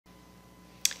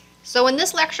So in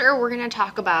this lecture, we're going to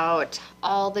talk about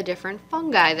all the different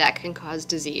fungi that can cause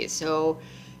disease. So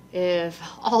if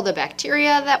all the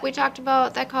bacteria that we talked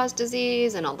about that cause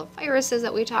disease, and all the viruses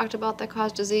that we talked about that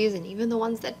cause disease, and even the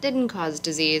ones that didn't cause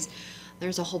disease,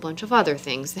 there's a whole bunch of other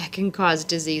things that can cause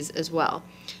disease as well.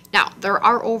 Now, there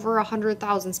are over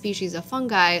 100,000 species of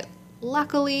fungi.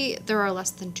 Luckily, there are less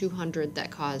than 200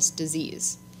 that cause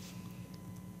disease.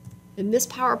 In this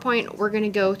PowerPoint, we're going to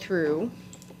go through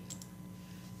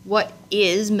what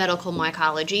is medical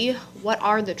mycology, what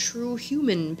are the true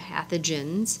human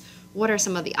pathogens, what are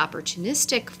some of the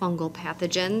opportunistic fungal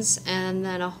pathogens, and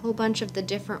then a whole bunch of the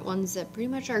different ones that pretty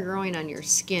much are growing on your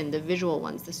skin, the visual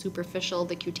ones, the superficial,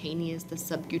 the cutaneous, the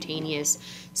subcutaneous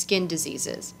skin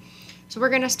diseases. So we're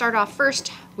going to start off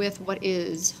first with what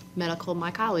is medical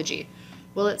mycology.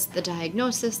 Well, it's the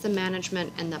diagnosis, the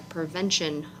management, and the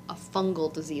prevention of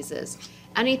fungal diseases.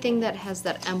 Anything that has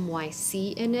that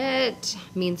MYC in it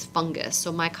means fungus.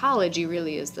 So mycology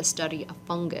really is the study of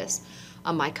fungus.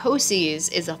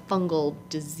 Mycoses is a fungal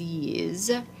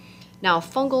disease. Now,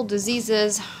 fungal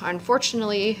diseases,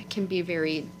 unfortunately, can be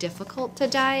very difficult to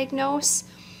diagnose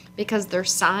because their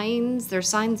signs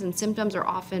and symptoms are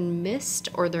often missed,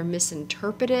 or they're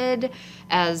misinterpreted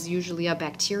as usually a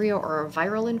bacteria or a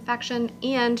viral infection,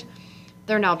 and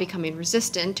they're now becoming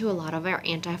resistant to a lot of our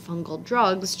antifungal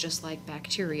drugs, just like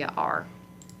bacteria are.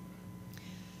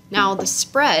 Now, the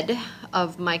spread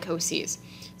of mycoses.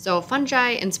 So fungi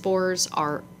and spores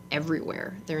are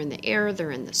everywhere. They're in the air,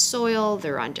 they're in the soil,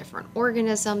 they're on different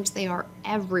organisms, they are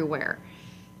everywhere.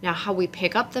 Now, how we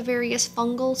pick up the various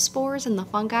fungal spores and the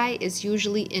fungi is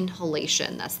usually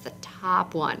inhalation. That's the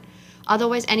top one.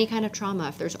 Otherwise, any kind of trauma.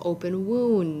 If there's open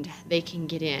wound, they can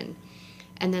get in.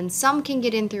 And then some can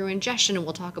get in through ingestion, and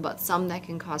we'll talk about some that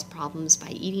can cause problems by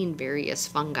eating various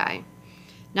fungi.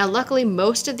 Now, luckily,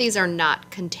 most of these are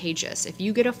not contagious. If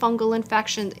you get a fungal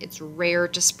infection, it's rare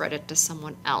to spread it to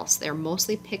someone else. They're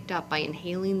mostly picked up by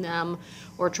inhaling them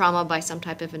or trauma by some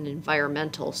type of an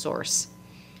environmental source.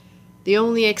 The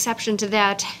only exception to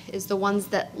that is the ones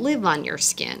that live on your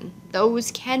skin.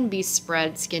 Those can be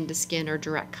spread skin to skin or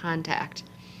direct contact.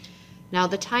 Now,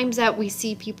 the times that we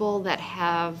see people that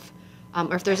have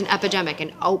or if there's an epidemic,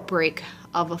 an outbreak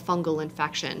of a fungal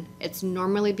infection, it's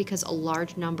normally because a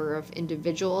large number of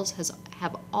individuals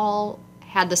have all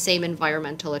had the same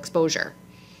environmental exposure.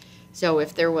 So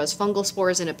if there was fungal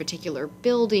spores in a particular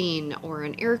building or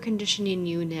an air conditioning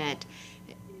unit,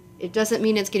 it doesn't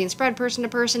mean it's getting spread person to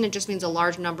person, it just means a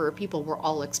large number of people were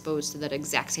all exposed to that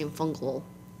exact same fungal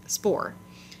spore.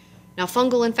 Now,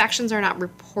 fungal infections are not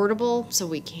reportable, so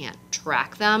we can't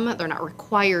track them. They're not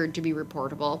required to be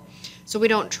reportable, so we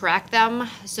don't track them.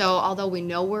 So although we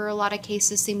know where a lot of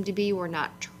cases seem to be, we're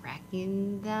not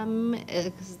tracking them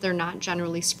because they're not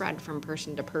generally spread from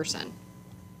person to person.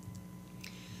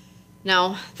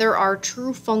 Now, there are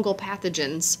true fungal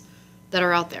pathogens that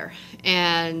are out there,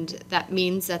 and that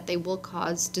means that they will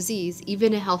cause disease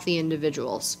even in healthy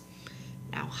individuals.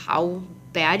 Now, how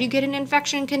bad you get an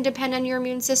infection can depend on your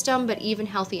immune system, but even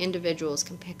healthy individuals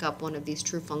can pick up one of these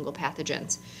true fungal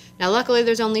pathogens. Now, luckily,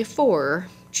 there's only 4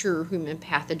 true human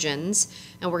pathogens,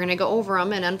 and we're going to go over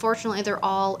them, and unfortunately, they're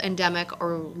all endemic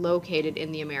or located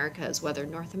in the Americas, whether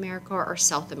North America or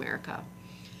South America.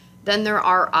 Then there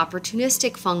are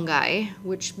opportunistic fungi,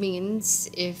 which means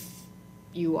if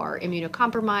you are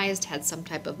immunocompromised, had some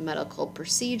type of medical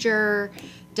procedure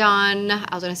done,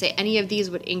 I was going to say any of these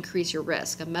would increase your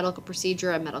risk. A medical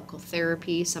procedure, a medical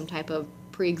therapy, some type of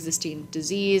pre-existing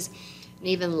disease, and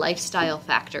even lifestyle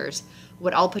factors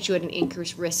would all put you at an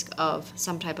increased risk of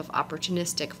some type of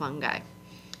opportunistic fungi.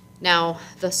 Now,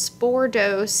 the spore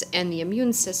dose and the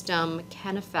immune system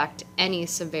can affect any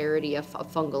severity of a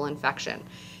fungal infection.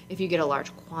 If you get a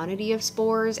large quantity of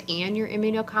spores and you're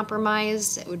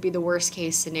immunocompromised, it would be the worst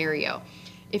case scenario.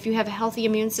 If you have a healthy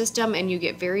immune system and you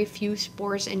get very few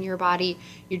spores in your body,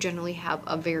 you generally have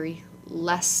a very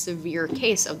less severe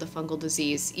case of the fungal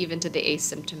disease, even to the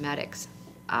asymptomatic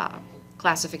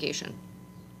classification.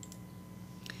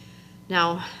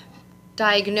 Now,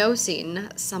 diagnosing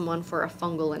someone for a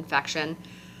fungal infection,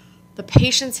 the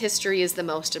patient's history is the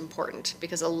most important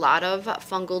because a lot of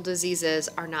fungal diseases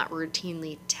are not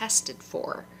routinely tested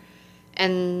for.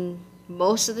 And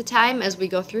most of the time, as we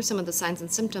go through some of the signs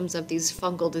and symptoms of these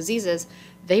fungal diseases,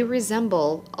 they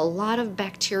resemble a lot of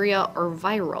bacteria or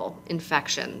viral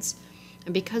infections.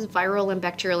 And because viral and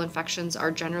bacterial infections are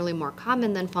generally more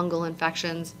common than fungal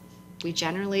infections, we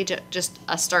generally just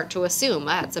start to assume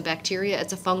it's a bacteria,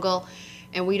 it's a fungal,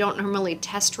 and we don't normally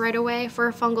test right away for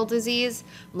a fungal disease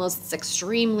unless it's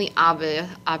extremely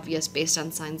obvious based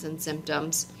on signs and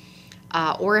symptoms,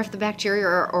 or if the bacteria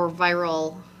or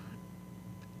viral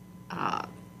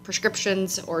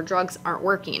prescriptions or drugs aren't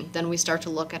working, then we start to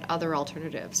look at other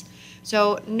alternatives.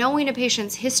 So knowing a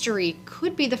patient's history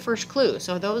could be the first clue.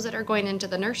 So those that are going into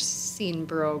the nursing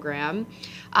program,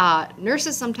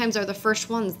 nurses sometimes are the first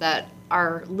ones that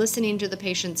are listening to the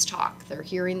patients talk. They're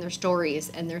hearing their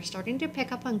stories and they're starting to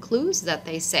pick up on clues that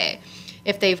they say.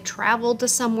 If they've traveled to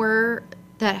somewhere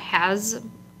that has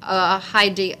a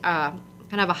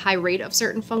kind of a high rate of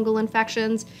certain fungal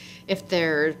infections, if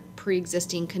they're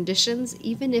pre-existing conditions,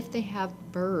 even if they have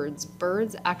birds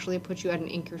actually put you at an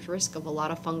increased risk of a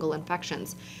lot of fungal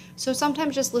infections. So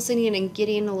sometimes just listening and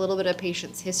getting a little bit of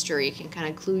patient's history can kind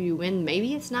of clue you in.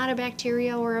 Maybe it's not a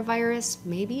bacteria or a virus,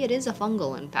 maybe it is a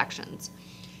fungal infection.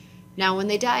 Now when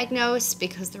they diagnose,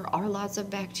 because there are lots of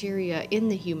bacteria in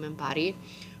the human body,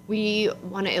 we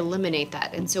want to eliminate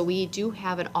that. And so we do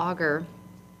have an auger.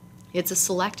 It's a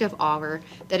selective auger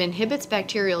that inhibits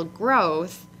bacterial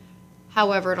growth.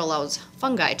 However, it allows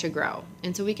fungi to grow.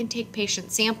 And so we can take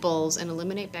patient samples and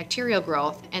eliminate bacterial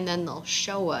growth, and then they'll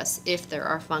show us if there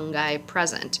are fungi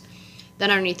present.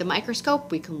 Then underneath the microscope,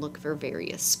 we can look for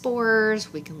various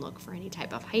spores, we can look for any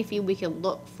type of hyphae, we can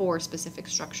look for specific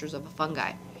structures of a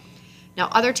fungi. Now,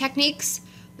 other techniques,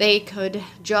 they could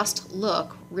just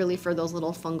look really for those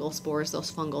little fungal spores, those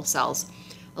fungal cells.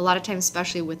 A lot of times,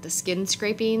 especially with the skin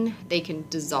scraping, they can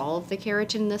dissolve the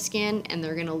keratin in the skin, and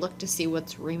they're going to look to see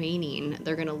what's remaining.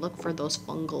 They're going to look for those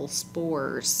fungal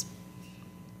spores.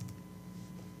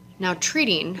 Now,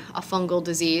 treating a fungal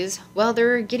disease, well,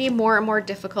 they're getting more and more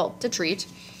difficult to treat.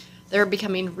 They're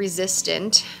becoming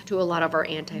resistant to a lot of our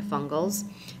antifungals.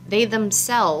 They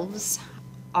themselves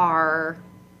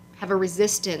have a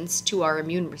resistance to our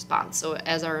immune response. So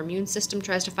as our immune system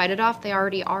tries to fight it off, they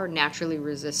already are naturally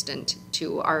resistant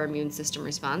to our immune system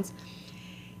response.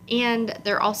 And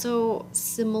they're also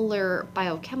similar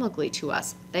biochemically to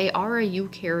us. They are a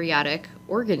eukaryotic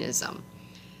organism.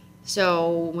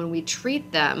 So when we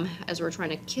treat them as we're trying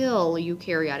to kill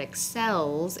eukaryotic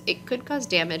cells, it could cause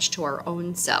damage to our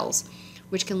own cells,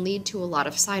 which can lead to a lot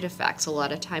of side effects. A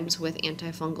lot of times with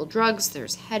antifungal drugs,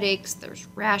 there's headaches, there's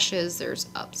rashes, there's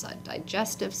upset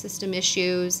digestive system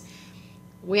issues.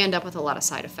 We end up with a lot of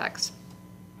side effects.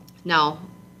 Now,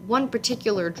 one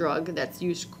particular drug that's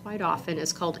used quite often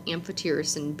is called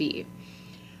amphotericin B.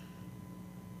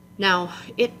 Now,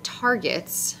 it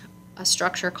targets a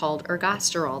structure called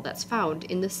ergosterol that's found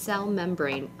in the cell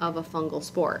membrane of a fungal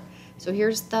spore. So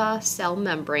here's the cell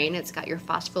membrane. It's got your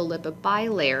phospholipid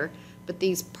bilayer, but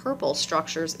these purple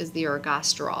structures is the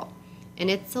ergosterol,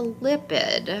 and it's a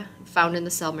lipid found in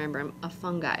the cell membrane of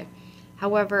fungi.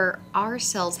 However, our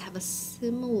cells have a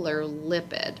similar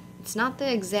lipid. It's not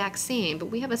the exact same, but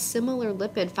we have a similar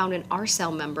lipid found in our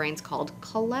cell membranes called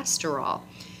cholesterol.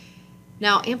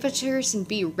 Now, amphotericin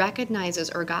B recognizes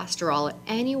ergosterol, and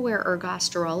anywhere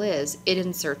ergosterol is, it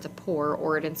inserts a pore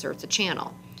or it inserts a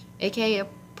channel, aka it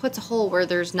puts a hole where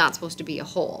there's not supposed to be a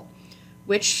hole,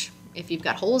 which if you've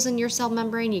got holes in your cell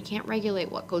membrane, you can't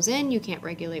regulate what goes in, you can't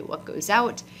regulate what goes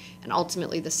out, and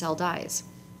ultimately the cell dies.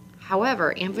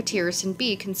 However, amphotericin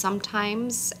B can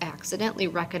sometimes accidentally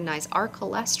recognize our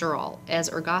cholesterol as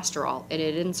ergosterol, and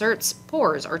it inserts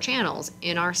pores or channels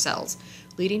in our cells,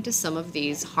 leading to some of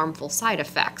these harmful side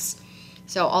effects.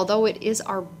 So although it is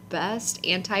our best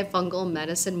antifungal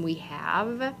medicine we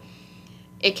have,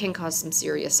 it can cause some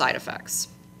serious side effects.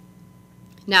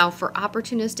 Now, for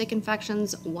opportunistic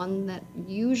infections, one that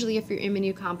usually, if you're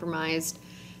immunocompromised,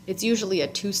 it's usually a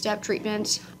two-step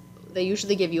treatment. They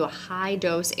usually give you a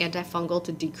high-dose antifungal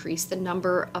to decrease the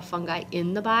number of fungi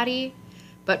in the body.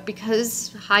 But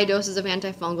because high doses of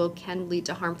antifungal can lead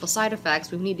to harmful side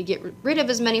effects, we need to get rid of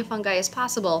as many fungi as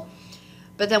possible.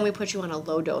 But then we put you on a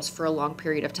low dose for a long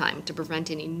period of time to prevent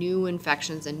any new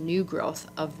infections and new growth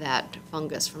of that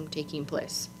fungus from taking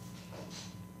place.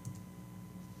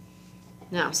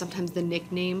 Now, sometimes the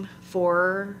nickname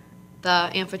for the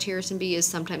amphotericin B is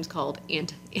sometimes called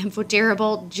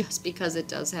amphoterrible, just because it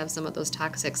does have some of those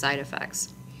toxic side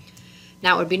effects.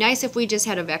 Now, it would be nice if we just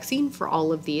had a vaccine for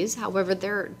all of these. However,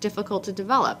 they're difficult to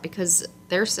develop because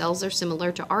their cells are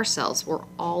similar to our cells. We're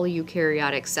all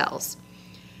eukaryotic cells.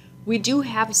 We do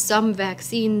have some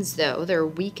vaccines, though. They're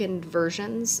weakened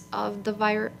versions of the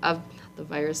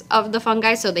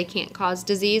fungi, so they can't cause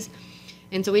disease.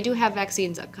 And so we do have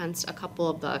vaccines against a couple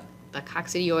of the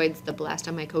coccidioids, the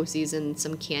blastomycoses, and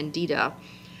some candida.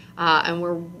 And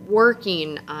we're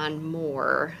working on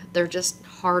more. They're just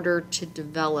harder to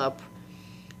develop.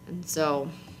 And so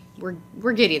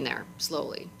we're getting there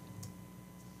slowly.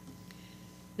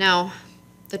 Now,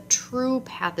 the true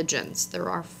pathogens, there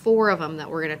are 4 of them that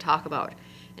we're going to talk about.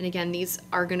 And again, these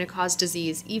are going to cause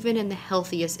disease even in the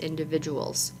healthiest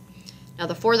individuals. Now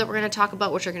the 4 that we're going to talk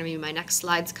about, which are going to be my next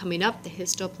slides coming up, the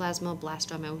histoplasma,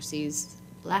 blastomyces,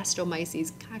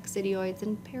 coccidioids,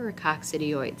 and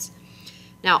paracoccidioids.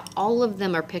 Now all of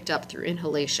them are picked up through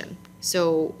inhalation.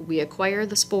 So we acquire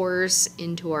the spores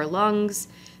into our lungs,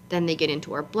 then they get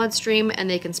into our bloodstream, and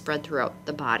they can spread throughout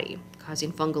the body,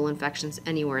 causing fungal infections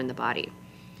anywhere in the body.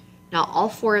 Now, all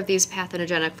 4 of these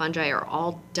pathogenic fungi are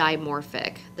all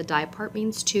dimorphic. The di part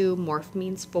means 2, morph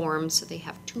means form, so they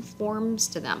have 2 forms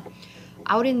to them.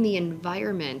 Out in the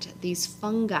environment, these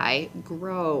fungi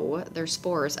grow their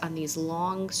spores on these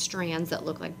long strands that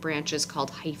look like branches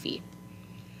called hyphae.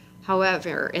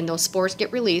 However, and those spores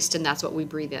get released, and that's what we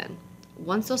breathe in.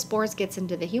 Once those spores get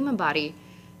into the human body,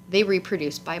 they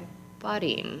reproduce by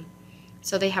budding.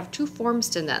 So they have 2 forms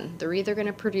to them. They're either going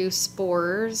to produce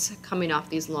spores coming off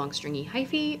these long stringy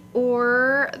hyphae,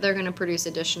 or they're going to produce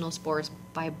additional spores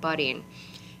by budding.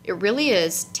 It really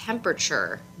is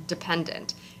temperature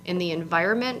dependent. In the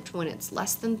environment, when it's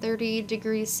less than 30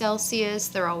 degrees Celsius,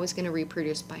 they're always going to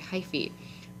reproduce by hyphae.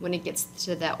 When it gets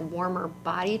to that warmer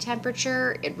body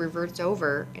temperature, it reverts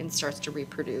over and starts to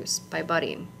reproduce by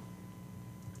budding.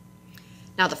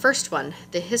 Now the first one,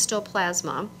 the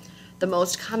histoplasma. The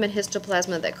most common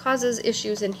histoplasma that causes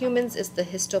issues in humans is the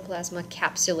Histoplasma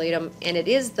capsulatum, and it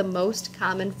is the most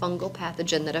common fungal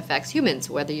pathogen that affects humans,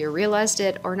 whether you realized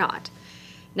it or not.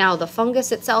 Now, the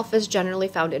fungus itself is generally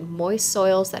found in moist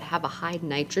soils that have a high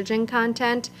nitrogen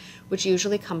content, which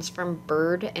usually comes from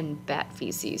bird and bat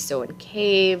feces. So in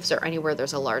caves or anywhere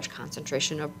there's a large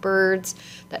concentration of birds,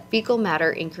 that fecal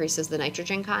matter increases the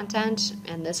nitrogen content,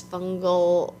 and this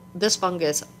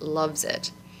fungus loves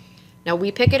it. Now,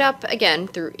 we pick it up, again,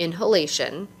 through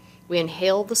inhalation. We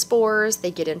inhale the spores,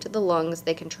 they get into the lungs,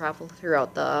 they can travel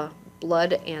throughout the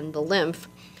blood and the lymph,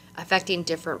 affecting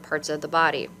different parts of the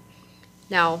body.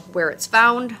 Now, where it's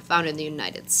found in the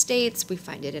United States, we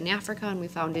find it in Africa, and we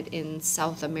found it in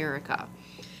South America.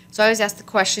 So I always ask the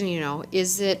question,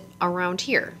 is it around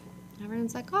here?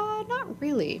 Everyone's like, oh, not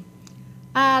really.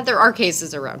 There are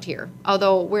cases around here,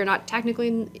 although we're not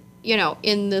technically,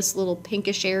 in this little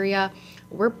pinkish area.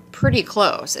 We're pretty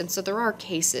close, and so there are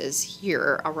cases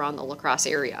here around the La Crosse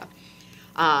area.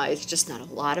 It's just not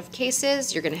a lot of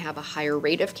cases. You're going to have a higher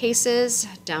rate of cases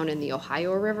down in the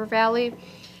Ohio River Valley,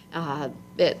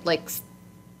 like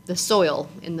the soil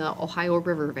in the Ohio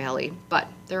River Valley, but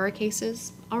there are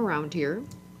cases around here.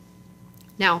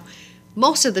 Now,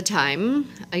 most of the time,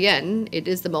 again, it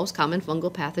is the most common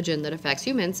fungal pathogen that affects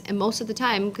humans, and most of the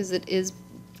time, because it is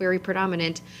very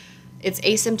predominant, it's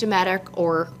asymptomatic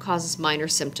or causes minor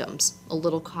symptoms, a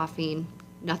little coughing,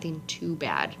 nothing too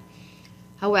bad.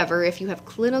 However, if you have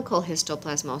clinical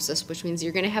histoplasmosis, which means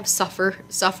you're going to have suffer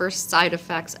side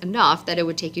effects enough that it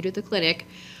would take you to the clinic,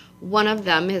 one of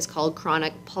them is called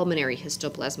chronic pulmonary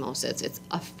histoplasmosis. It's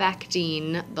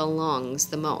affecting the lungs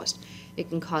the most. It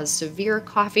can cause severe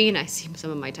coughing. I see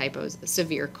some of my typos.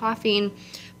 Severe coughing,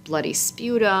 bloody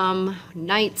sputum,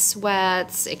 night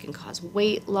sweats. It can cause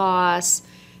weight loss.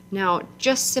 Now,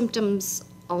 just symptoms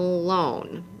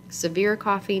alone, severe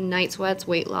coughing, night sweats,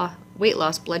 weight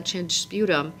loss, blood-changed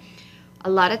sputum, a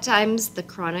lot of times the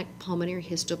chronic pulmonary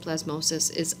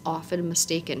histoplasmosis is often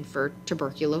mistaken for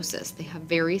tuberculosis. They have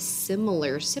very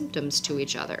similar symptoms to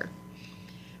each other,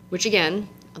 which again,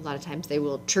 a lot of times they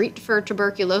will treat for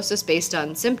tuberculosis based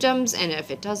on symptoms, and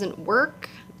if it doesn't work,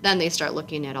 then they start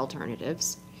looking at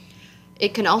alternatives.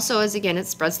 It can also, as again, it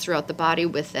spreads throughout the body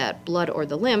with that blood or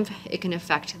the lymph, it can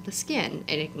affect the skin,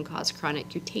 and it can cause chronic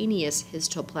cutaneous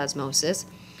histoplasmosis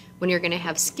when you're going to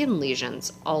have skin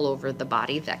lesions all over the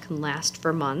body that can last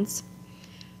for months.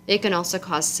 It can also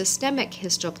cause systemic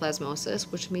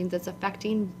histoplasmosis, which means it's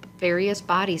affecting various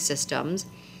body systems.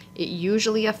 It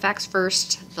usually affects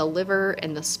first the liver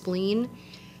and the spleen,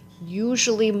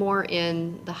 usually more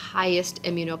in the highest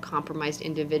immunocompromised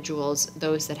individuals,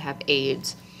 those that have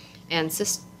AIDS. And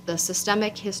the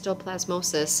systemic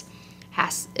histoplasmosis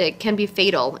it can be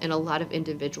fatal in a lot of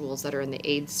individuals that are in the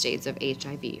AIDS stage of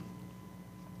HIV.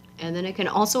 And then it can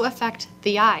also affect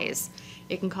the eyes.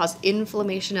 It can cause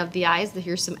inflammation of the eyes.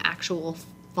 Here's some actual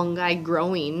fungi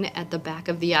growing at the back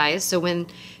of the eyes. So when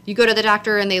you go to the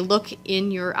doctor and they look in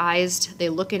your eyes, they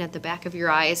look in at the back of your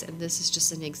eyes, and this is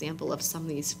just an example of some of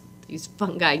these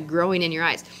fungi growing in your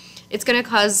eyes. It's going to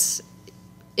cause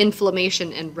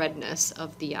inflammation and redness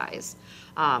of the eyes.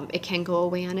 It can go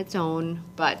away on its own,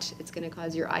 but it's going to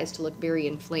cause your eyes to look very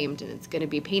inflamed, and it's going to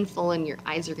be painful, and your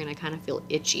eyes are going to kind of feel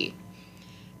itchy.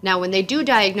 Now, when they do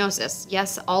diagnosis,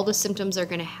 yes, all the symptoms are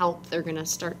going to help. They're going to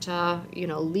start to,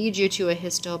 lead you to a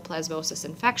histoplasmosis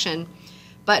infection.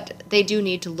 but they do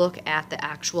need to look at the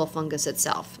actual fungus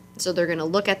itself. So they're going to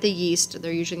look at the yeast.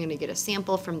 They're usually going to get a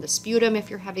sample from the sputum if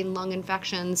you're having lung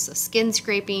infections, a skin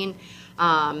scraping.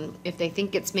 If they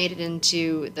think it's made it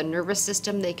into the nervous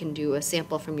system, they can do a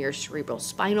sample from your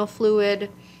cerebrospinal fluid.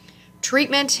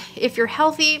 Treatment, if you're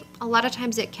healthy, a lot of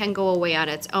times it can go away on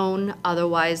its own.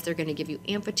 Otherwise, they're going to give you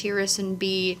amphotericin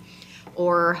B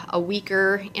or a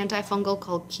weaker antifungal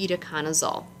called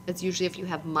ketoconazole. It's usually if you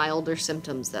have milder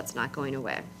symptoms that's not going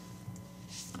away.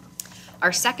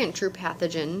 Our second true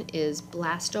pathogen is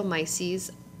Blastomyces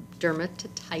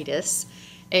dermatitis.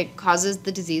 It causes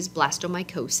the disease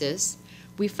blastomycosis.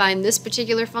 We find this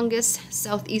particular fungus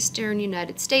southeastern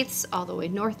United States all the way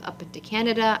north up into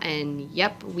Canada, and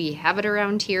yep, we have it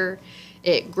around here.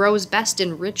 It grows best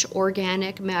in rich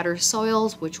organic matter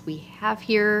soils, which we have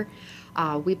here.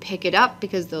 We pick it up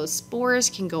because those spores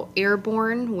can go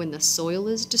airborne when the soil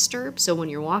is disturbed. So when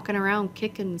you're walking around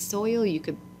kicking the soil, you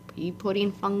could be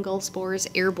putting fungal spores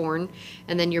airborne,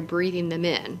 and then you're breathing them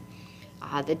in.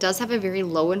 That does have a very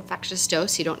low infectious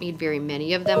dose. You don't need very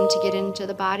many of them to get into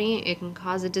the body. It can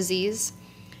cause a disease.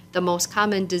 The most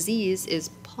common disease is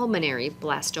pulmonary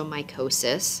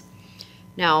blastomycosis.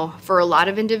 Now, for a lot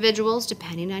of individuals,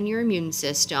 depending on your immune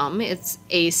system, it's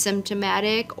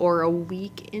asymptomatic or a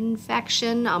weak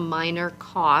infection, a minor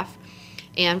cough,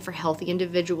 and for healthy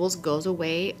individuals goes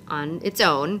away on its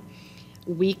own.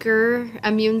 Weaker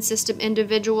immune system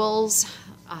individuals,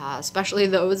 especially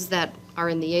those that are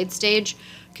in the AIDS stage,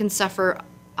 can suffer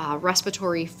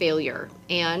respiratory failure,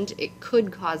 and it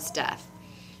could cause death.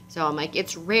 So I'm like,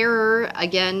 it's rarer.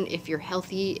 Again, if you're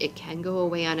healthy, it can go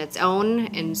away on its own,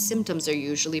 and symptoms are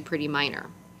usually pretty minor.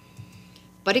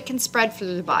 But it can spread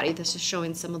through the body. This is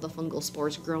showing some of the fungal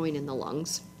spores growing in the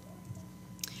lungs.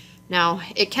 Now,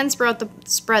 it can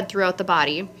spread throughout the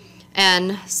body,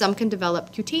 and some can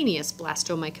develop cutaneous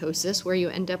blastomycosis, where you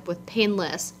end up with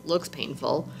painless, looks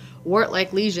painful,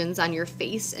 wart-like lesions on your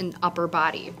face and upper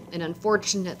body. An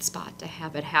unfortunate spot to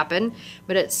have it happen,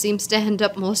 but it seems to end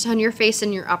up most on your face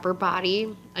and your upper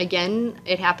body. Again,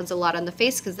 it happens a lot on the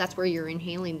face because that's where you're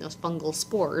inhaling those fungal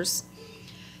spores.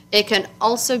 It can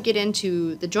also get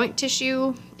into the joint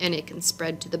tissue, and it can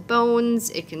spread to the bones.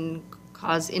 It can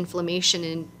cause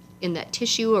inflammation in that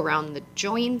tissue around the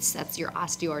joints. That's your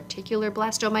osteoarticular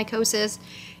blastomycosis.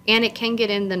 And it can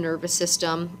get in the nervous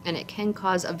system, and it can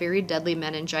cause a very deadly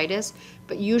meningitis,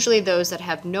 but usually those that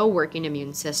have no working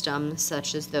immune system,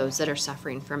 such as those that are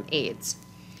suffering from AIDS.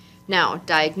 Now,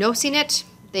 diagnosing it,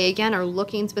 they again are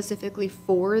looking specifically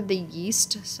for the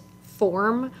yeast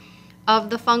form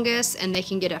of the fungus, and they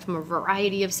can get it from a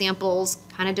variety of samples.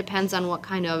 Kind of depends on what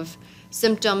kind of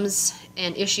symptoms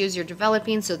and issues you're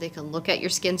developing, so they can look at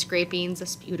your skin scrapings, a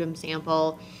sputum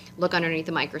sample, look underneath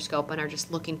the microscope, and are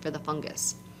just looking for the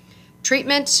fungus.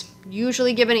 Treatment,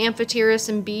 usually given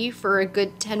amphotericin B for a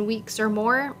good 10 weeks or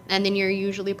more, and then you're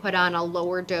usually put on a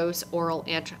lower dose oral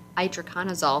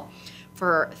itraconazole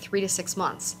for 3 to 6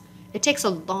 months. It takes a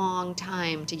long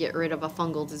time to get rid of a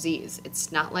fungal disease.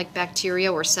 It's not like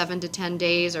bacteria where 7 to 10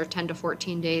 days or 10 to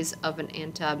 14 days of an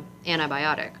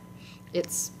antibiotic.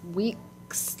 It's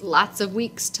weeks, lots of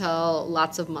weeks to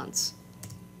lots of months.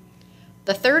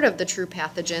 The third of the true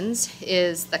pathogens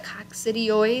is the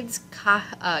coccidioids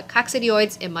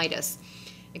immitis.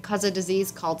 It causes a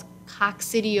disease called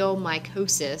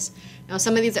coccidiomycosis. Now,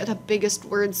 some of these are the biggest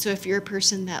words, so if you're a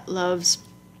person that loves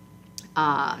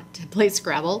to play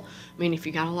Scrabble, I mean, if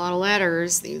you got a lot of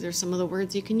letters, these are some of the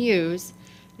words you can use.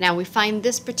 Now, we find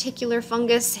this particular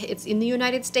fungus, it's in the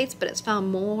United States, but it's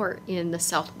found more in the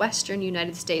southwestern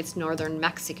United States, northern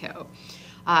Mexico.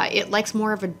 It likes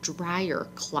more of a drier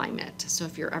climate. So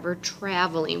if you're ever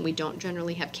traveling, we don't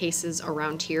generally have cases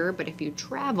around here, but if you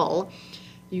travel,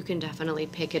 you can definitely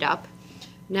pick it up.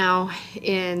 Now,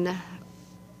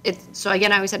 so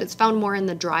again, I always said it's found more in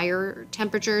the drier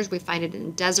temperatures. We find it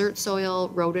in desert soil,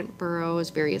 rodent burrows,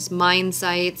 various mine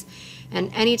sites,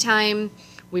 and anytime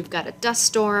we've got a dust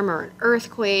storm or an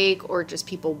earthquake or just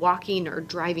people walking or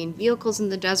driving vehicles in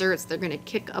the deserts, they're going to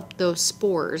kick up those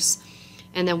spores,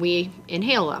 and then we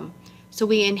inhale them. So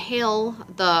we inhale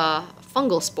the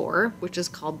fungal spore, which is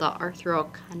called the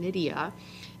Arthroconidia,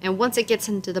 and once it gets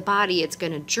into the body, it's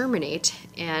going to germinate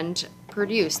and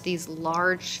produce these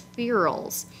large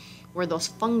spherules where those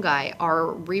fungi are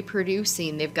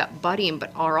reproducing. They've got budding,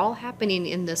 but are all happening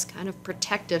in this kind of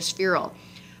protective spherule.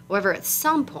 However, at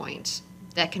some point,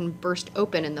 that can burst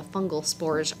open and the fungal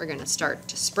spores are going to start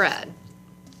to spread.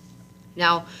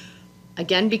 Now,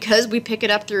 again, because we pick it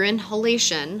up through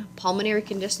inhalation, pulmonary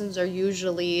conditions are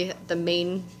usually the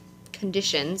main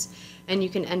conditions, and you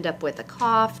can end up with a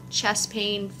cough, chest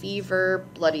pain, fever,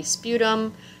 bloody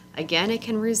sputum, Again, it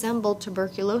can resemble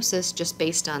tuberculosis just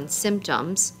based on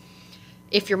symptoms.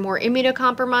 If you're more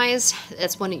immunocompromised,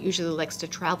 that's when it usually likes to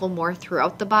travel more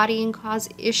throughout the body and cause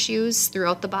issues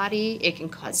throughout the body. It can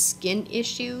cause skin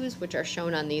issues, which are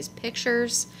shown on these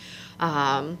pictures.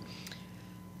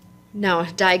 Now,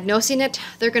 diagnosing it,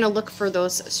 they're going to look for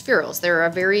those spherules. They're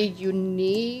a very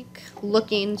unique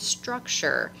looking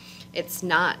structure. It's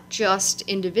not just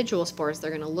individual spores.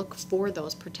 They're going to look for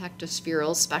those protective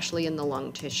spherules, especially in the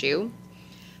lung tissue.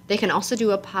 They can also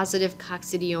do a positive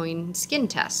coccidioin skin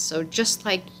test. So just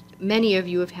like many of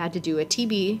you have had to do a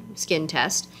TB skin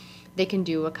test, they can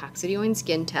do a coccidioin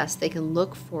skin test. They can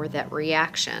look for that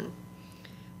reaction.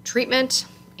 Treatment,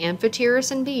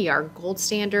 amphotericin B, our gold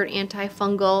standard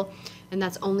antifungal, and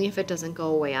that's only if it doesn't go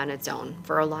away on its own.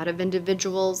 For a lot of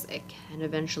individuals, it can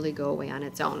eventually go away on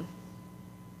its own.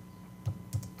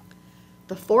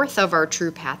 The fourth of our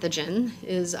true pathogen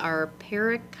is our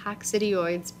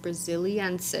Paracoccidioides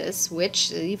brasiliensis,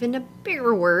 which, even a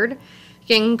bigger word,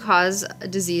 can cause a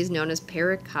disease known as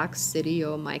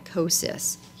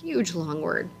paracoccidiomycosis. Huge long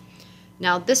word.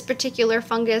 Now, this particular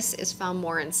fungus is found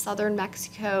more in southern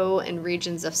Mexico and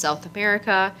regions of South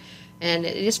America, and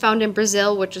it is found in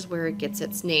Brazil, which is where it gets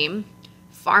its name.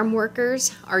 Farm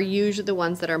workers are usually the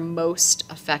ones that are most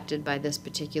affected by this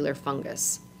particular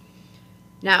fungus.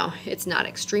 Now, it's not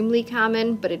extremely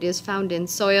common, but it is found in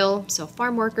soil, so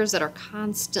farm workers that are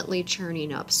constantly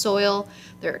churning up soil,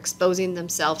 they're exposing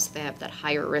themselves, so they have that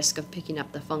higher risk of picking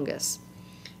up the fungus.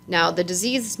 Now, the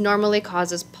disease normally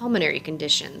causes pulmonary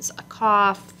conditions, a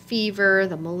cough, fever,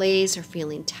 the malaise, or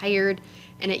feeling tired,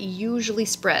 and it usually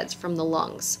spreads from the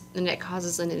lungs, and it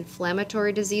causes an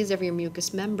inflammatory disease of your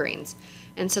mucous membranes.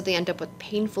 And so they end up with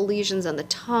painful lesions on the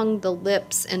tongue, the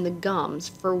lips, and the gums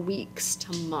for weeks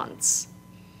to months.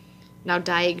 Now,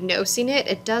 diagnosing it,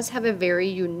 it does have a very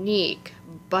unique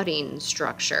budding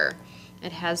structure.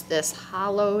 It has this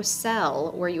hollow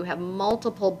cell where you have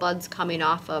multiple buds coming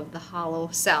off of the hollow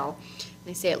cell.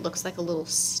 They say it looks like a little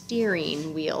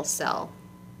steering wheel cell.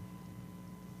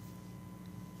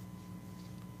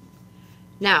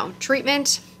 Now,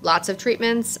 treatment, lots of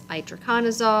treatments,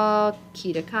 itraconazole,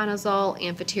 ketoconazole,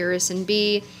 amphotericin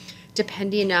B,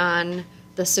 depending on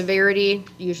the severity,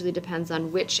 usually depends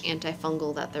on which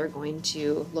antifungal that they're going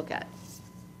to look at.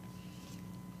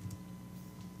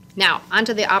 Now,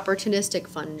 onto the opportunistic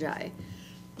fungi.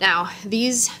 Now,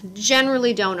 these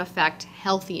generally don't affect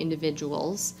healthy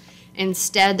individuals.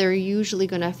 Instead, they're usually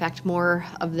going to affect more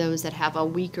of those that have a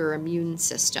weaker immune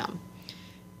system.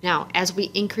 Now, as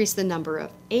we increase the number of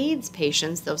AIDS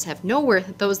patients, those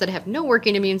that have no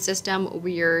working immune system,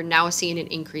 we are now seeing an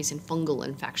increase in fungal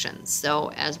infections.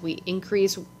 So as we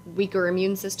increase weaker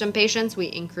immune system patients, we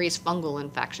increase fungal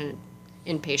infection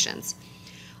in patients.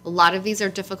 A lot of these are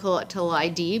difficult to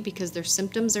ID because their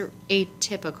symptoms are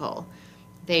atypical.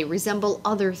 They resemble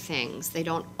other things. They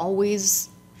don't always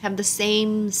have the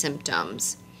same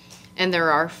symptoms. And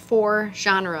there are 4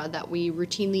 genera that we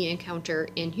routinely encounter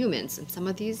in humans. And some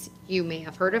of these you may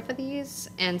have heard of these,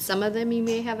 and some of them you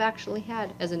may have actually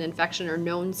had as an infection or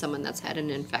known someone that's had an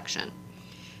infection.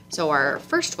 So our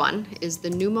first one is the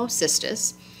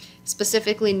pneumocystis,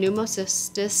 specifically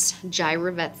Pneumocystis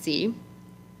gyrovetzi.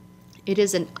 It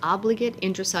is an obligate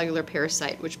intracellular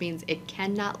parasite, which means it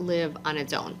cannot live on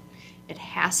its own. It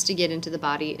has to get into the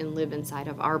body and live inside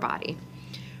of our body.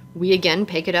 We again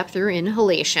pick it up through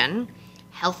inhalation.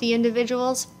 Healthy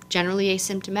individuals, generally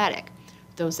asymptomatic.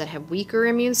 Those that have weaker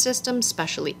immune systems,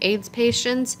 especially AIDS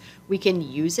patients, we can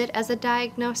use it as a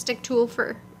diagnostic tool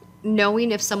for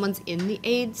knowing if someone's in the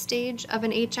AIDS stage of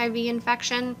an HIV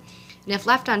infection. And if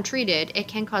left untreated, it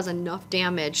can cause enough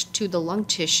damage to the lung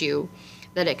tissue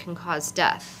that it can cause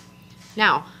death.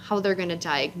 Now, how they're going to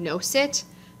diagnose it?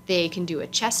 They can do a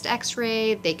chest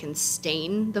x-ray, they can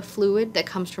stain the fluid that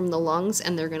comes from the lungs,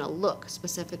 and they're going to look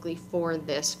specifically for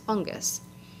this fungus.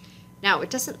 Now,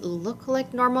 it doesn't look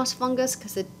like normal fungus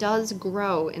because it does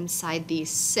grow inside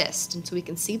these cysts, and so we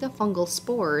can see the fungal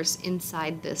spores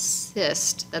inside this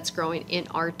cyst that's growing in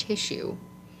our tissue.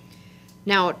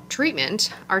 Now,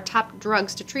 treatment, our top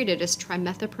drugs to treat it is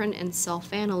trimethoprim and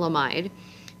sulfanilamide.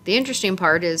 The interesting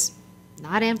part is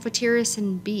not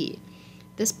amphotericin B.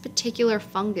 This particular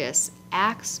fungus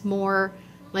acts more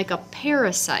like a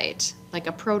parasite, like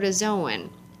a protozoan,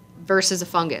 versus a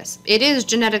fungus. It is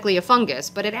genetically a fungus,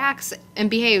 but it acts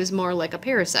and behaves more like a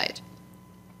parasite.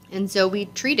 And so we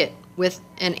treat it with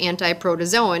an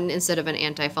anti-protozoan instead of an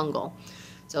antifungal.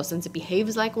 So since it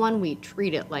behaves like one, we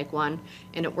treat it like one,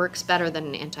 and it works better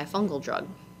than an antifungal drug.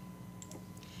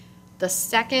 The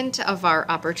second of our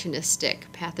opportunistic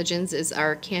pathogens is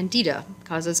our Candida. It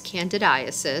causes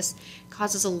candidiasis,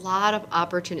 causes a lot of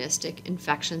opportunistic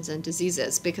infections and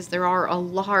diseases because there are a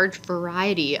large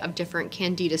variety of different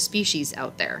Candida species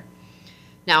out there.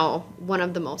 Now, one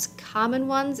of the most common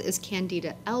ones is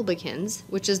Candida albicans,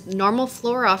 which is normal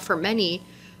flora for many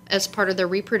as part of their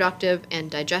reproductive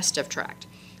and digestive tract.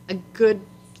 A good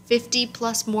 50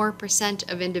 plus more %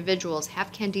 of individuals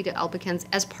have Candida albicans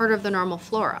as part of the normal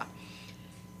flora.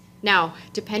 Now,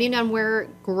 depending on where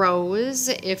it grows,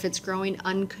 if it's growing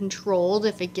uncontrolled,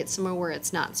 if it gets somewhere where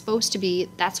it's not supposed to be,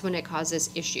 that's when it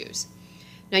causes issues.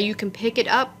 Now, you can pick it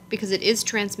up because it is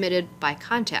transmitted by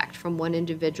contact from one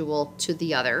individual to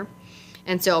the other.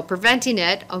 And so preventing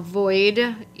it,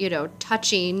 avoid,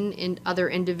 touching in other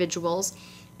individuals.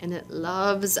 And it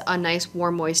loves a nice,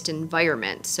 warm, moist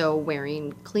environment. So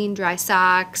wearing clean, dry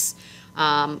socks,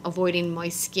 avoiding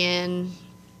moist skin,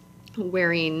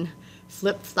 wearing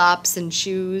flip-flops and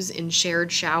shoes in shared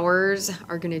showers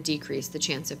are going to decrease the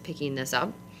chance of picking this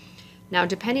up. Now,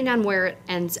 depending on where it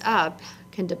ends up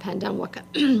can depend on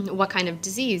what kind of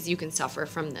disease you can suffer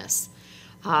from this.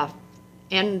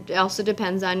 And it also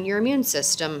depends on your immune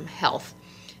system health.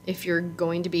 If you're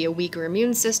going to be a weaker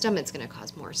immune system, it's going to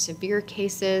cause more severe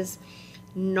cases.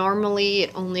 Normally,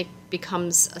 it only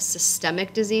becomes a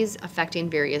systemic disease affecting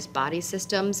various body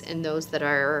systems in those that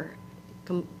are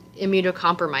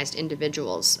immunocompromised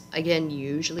individuals. Again,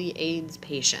 usually AIDS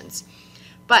patients.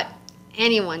 But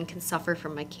anyone can suffer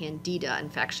from a Candida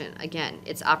infection. Again,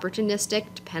 it's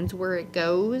opportunistic, depends where it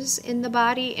goes in the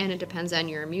body, and it depends on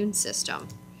your immune system.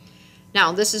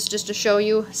 Now, this is just to show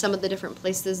you some of the different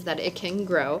places that it can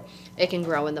grow. It can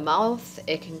grow in the mouth,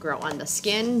 it can grow on the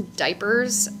skin.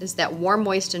 Diapers is that warm,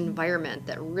 moist environment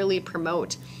that really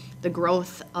promote the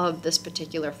growth of this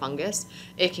particular fungus.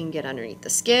 It can get underneath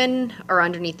the skin or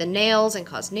underneath the nails and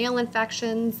cause nail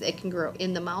infections. It can grow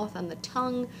in the mouth, on the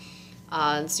tongue.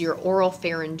 It's your oral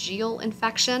pharyngeal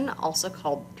infection, also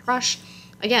called thrush.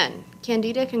 Again,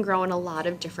 Candida can grow in a lot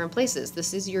of different places.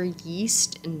 This is your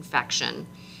yeast infection.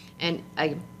 And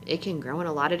it can grow in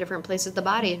a lot of different places of the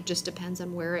body. It just depends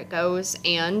on where it goes,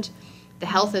 and the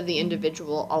health of the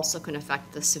individual also can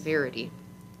affect the severity.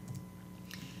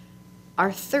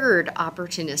 Our third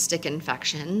opportunistic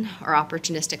infection, or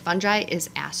opportunistic fungi, is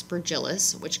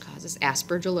Aspergillus, which causes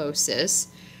aspergillosis.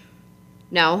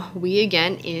 Now, we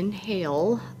again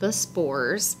inhale the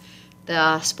spores.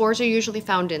 The spores are usually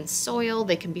found in soil,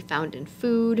 they can be found in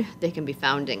food, they can be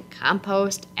found in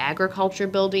compost, agriculture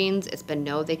buildings. It's been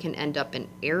known they can end up in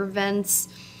air vents,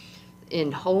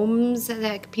 in homes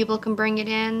that people can bring it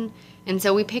in. And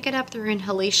so we pick it up through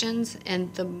inhalations,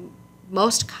 and the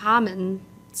most common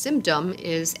symptom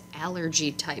is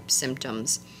allergy type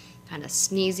symptoms, kind of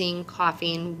sneezing,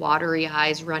 coughing, watery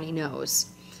eyes, runny nose.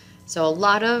 So a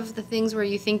lot of the things where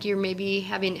you think you're maybe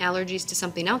having allergies to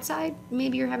something outside,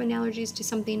 maybe you're having allergies to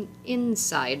something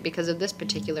inside because of this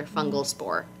particular fungal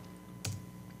spore.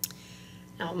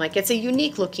 Now, I'm like, it's a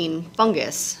unique looking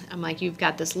fungus. I'm like, you've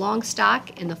got this long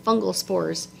stalk and the fungal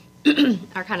spores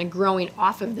are kind of growing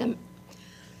off of them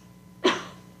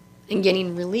and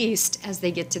getting released as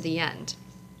they get to the end.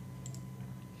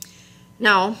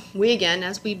 Now, we again,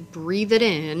 as we breathe it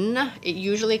in, it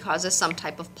usually causes some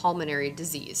type of pulmonary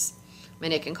disease. I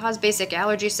mean, it can cause basic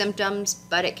allergy symptoms,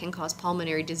 but it can cause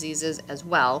pulmonary diseases as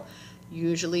well,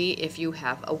 usually if you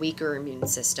have a weaker immune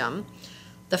system.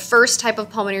 The first type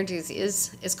of pulmonary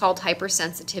disease is called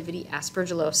hypersensitivity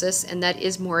aspergillosis, and that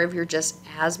is more of your just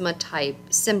asthma type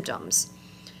symptoms.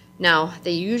 Now,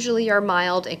 they usually are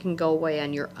mild and can go away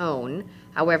on your own.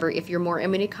 However, if you're more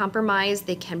immunocompromised,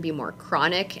 they can be more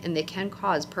chronic and they can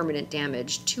cause permanent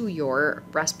damage to your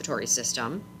respiratory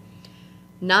system.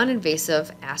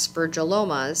 Non-invasive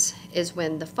aspergillomas is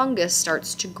when the fungus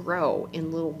starts to grow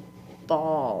in little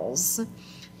balls,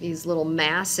 these little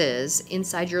masses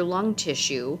inside your lung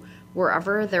tissue,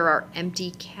 wherever there are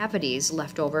empty cavities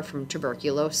left over from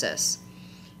tuberculosis.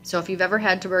 So if you've ever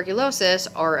had tuberculosis,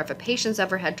 or if a patient's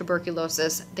ever had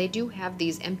tuberculosis, they do have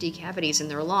these empty cavities in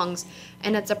their lungs,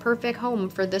 and it's a perfect home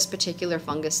for this particular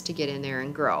fungus to get in there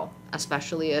and grow,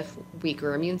 especially if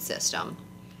weaker immune system.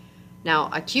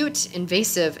 Now, acute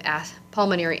invasive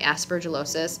pulmonary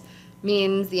aspergillosis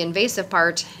means the invasive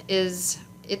part is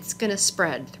it's going to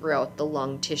spread throughout the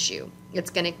lung tissue. It's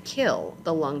going to kill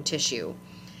the lung tissue.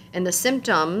 And the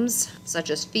symptoms, such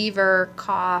as fever,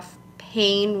 cough,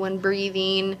 pain when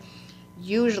breathing,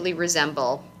 usually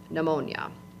resemble pneumonia.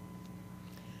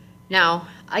 Now,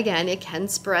 again, it can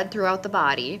spread throughout the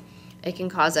body, It can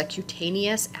cause a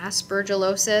cutaneous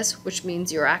aspergillosis, which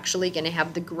means you're actually going to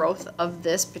have the growth of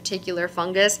this particular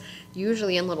fungus,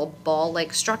 usually in little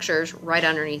ball-like structures right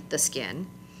underneath the skin.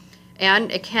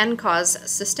 And it can cause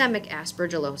systemic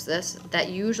aspergillosis that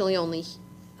usually only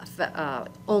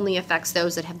affects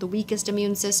those that have the weakest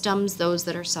immune systems, those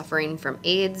that are suffering from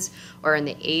AIDS or in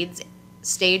the AIDS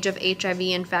stage of HIV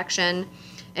infection,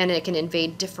 and it can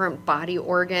invade different body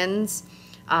organs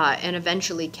and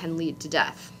eventually can lead to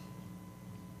death.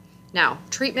 Now,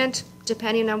 treatment,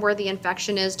 depending on where the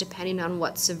infection is, depending on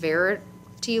what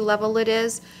severity level it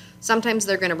is, sometimes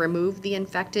they're going to remove the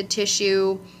infected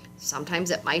tissue.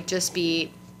 Sometimes it might just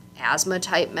be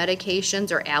asthma-type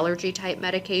medications or allergy-type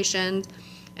medications.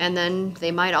 And then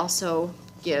they might also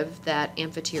give that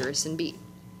amphotericin B.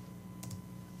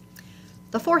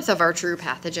 The fourth of our true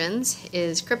pathogens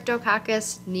is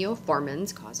Cryptococcus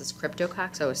neoformans, causes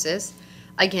cryptococcosis,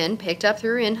 again picked up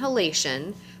through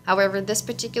inhalation. However, this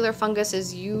particular fungus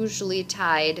is usually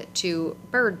tied to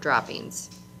bird droppings.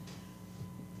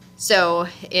 So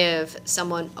if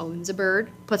someone owns a bird,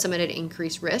 puts them at an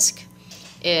increased risk.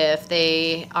 If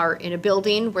they are in a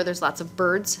building where there's lots of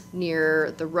birds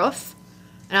near the roof,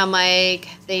 and I'm like,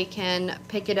 they can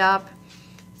pick it up.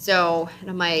 So, and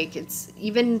I'm like, it's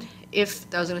even if,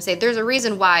 I was going to say, there's a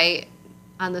reason why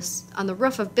on the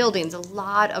roof of buildings, a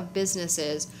lot of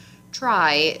businesses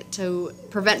try to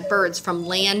prevent birds from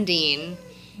landing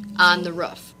on the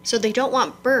roof. So they don't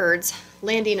want birds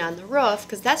landing on the roof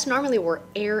because that's normally where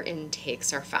air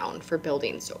intakes are found for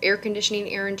buildings. So air conditioning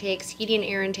air intakes, heating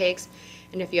air intakes,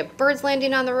 and if you have birds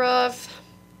landing on the roof,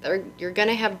 you're going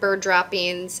to have bird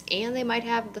droppings, and they might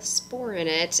have the spore in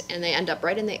it, and they end up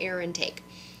right in the air intake.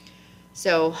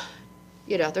 So,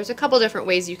 there's a couple different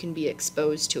ways you can be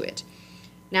exposed to it.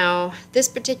 Now, this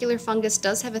particular fungus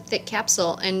does have a thick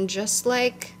capsule, and just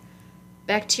like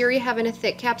bacteria having a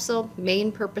thick capsule,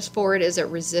 main purpose for it is it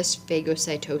resists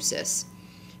phagocytosis.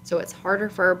 So it's harder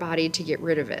for our body to get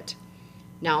rid of it.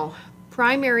 Now,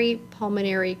 primary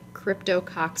pulmonary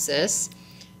cryptococcus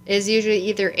is usually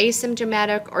either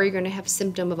asymptomatic or you're going to have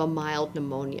symptom of a mild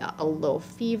pneumonia, a low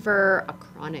fever, a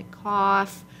chronic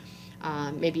cough,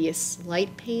 maybe a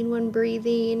slight pain when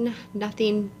breathing,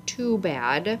 nothing too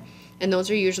bad. And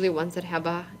those are usually ones that have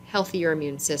a healthier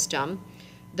immune system.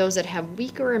 Those that have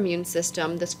weaker immune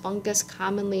system, this fungus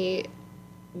commonly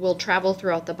will travel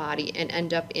throughout the body and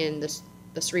end up in the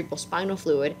cerebrospinal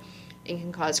fluid and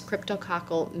can cause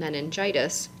cryptococcal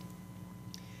meningitis.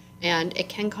 And it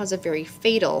can cause a very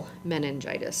fatal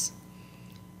meningitis.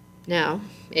 Now,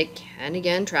 it can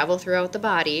again travel throughout the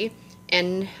body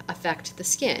and affect the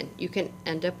skin. You can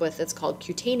end up with, it's called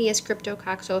cutaneous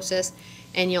cryptococcosis,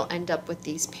 and you'll end up with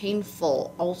these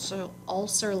painful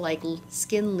ulcer-like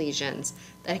skin lesions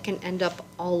that can end up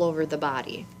all over the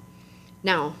body.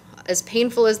 Now, as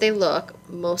painful as they look,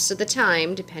 most of the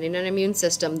time, depending on immune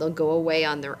system, they'll go away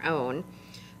on their own.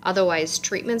 Otherwise,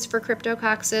 treatments for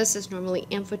cryptococcus is normally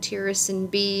amphotericin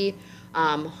B,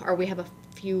 or we have a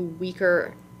few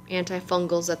weaker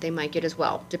antifungals that they might get as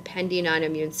well, depending on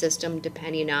immune system,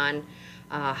 depending on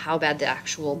how bad the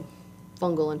actual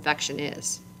fungal infection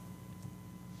is.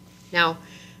 Now,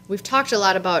 we've talked a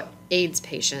lot about AIDS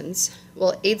patients.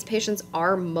 Well, AIDS patients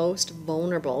are most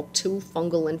vulnerable to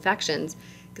fungal infections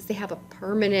because they have a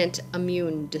permanent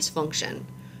immune dysfunction.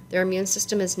 Their immune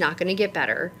system is not going to get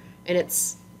better, and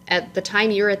it's at the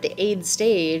time you're at the AIDS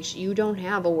stage, you don't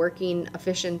have a working,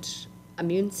 efficient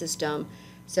immune system,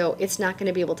 so it's not going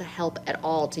to be able to help at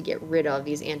all to get rid of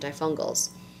these antifungals.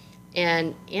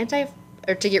 And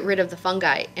to get rid of the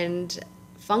fungi. And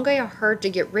fungi are hard to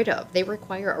get rid of. They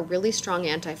require a really strong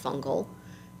antifungal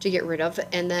to get rid of,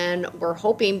 and then we're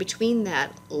hoping between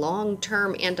that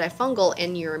long-term antifungal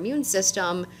and your immune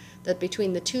system that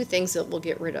between the two things that will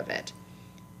get rid of it.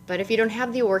 But if you don't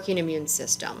have the working immune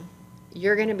system,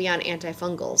 you're going to be on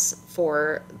antifungals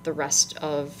for the rest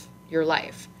of your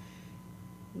life.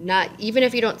 Not even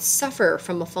if you don't suffer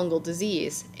from a fungal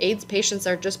disease, AIDS patients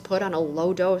are just put on a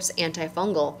low-dose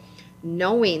antifungal,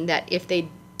 knowing that if they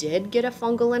did get a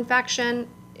fungal infection,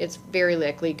 it's very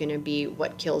likely going to be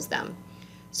what kills them.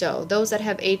 So those that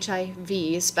have HIV,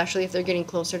 especially if they're getting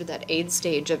closer to that AIDS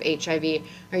stage of HIV,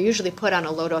 are usually put on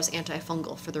a low-dose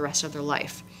antifungal for the rest of their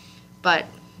life. But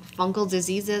fungal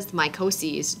diseases,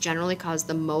 mycoses, generally cause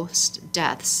the most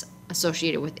deaths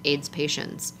associated with AIDS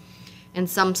patients. And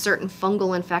some certain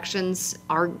fungal infections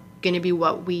are going to be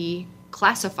what we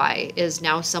classify as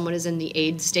now someone is in the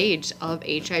AIDS stage of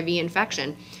HIV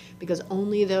infection, because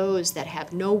only those that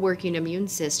have no working immune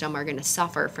system are going to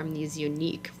suffer from these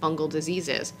unique fungal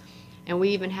diseases. And we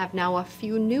even have now a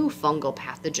few new fungal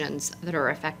pathogens that are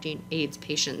affecting AIDS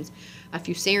patients. A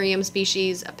Fusarium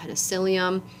species, a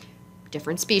Penicillium,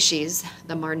 different species,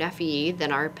 the Marneffii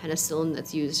than our Penicillium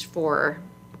that's used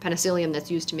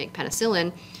to make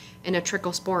penicillin, and a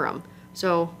Trichosporum.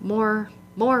 So more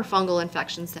fungal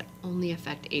infections that only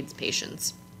affect AIDS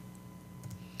patients.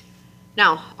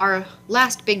 Now, our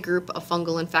last big group of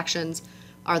fungal infections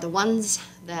are the ones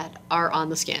that are on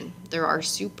the skin. There are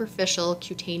superficial,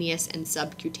 cutaneous, and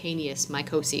subcutaneous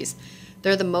mycoses.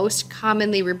 They're the most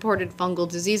commonly reported fungal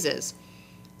diseases.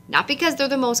 Not because they're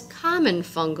the most common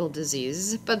fungal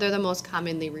disease, but they're the most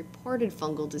commonly reported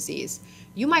fungal disease.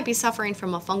 You might be suffering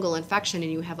from a fungal infection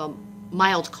and you have a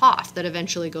mild cough that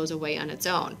eventually goes away on its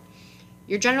own.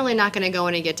 You're generally not going to go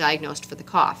in and get diagnosed for the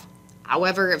cough.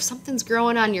 However, if something's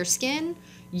growing on your skin,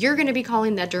 you're going to be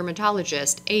calling that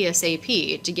dermatologist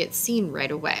ASAP to get seen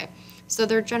right away. So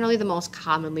they're generally the most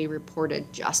commonly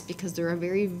reported just because they're a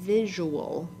very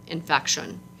visual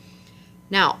infection.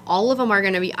 Now, all of them are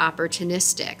going to be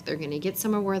opportunistic. They're going to get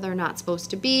somewhere where they're not supposed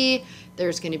to be.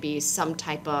 There's going to be some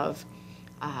type of,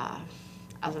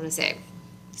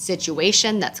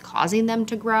 situation that's causing them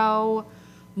to grow.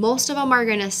 Most of them are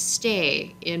going to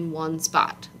stay in one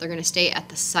spot. They're going to stay at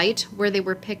the site where they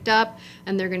were picked up,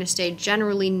 and they're going to stay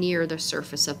generally near the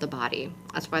surface of the body.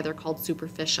 That's why they're called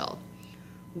superficial.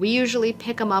 We usually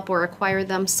pick them up or acquire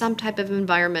them some type of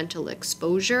environmental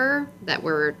exposure, that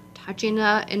we're touching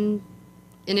an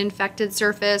infected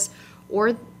surface,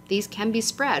 or these can be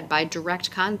spread by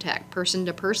direct contact, person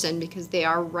to person, because they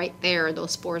are right there,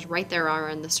 those spores right there are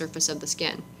on the surface of the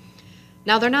skin.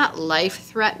 Now, they're not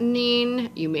life-threatening.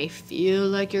 You may feel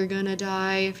like you're gonna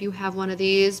die if you have one of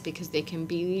these because they can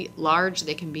be large,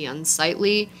 they can be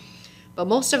unsightly, but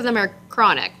most of them are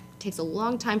chronic. It takes a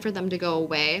long time for them to go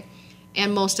away,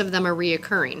 and most of them are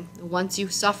reoccurring. Once you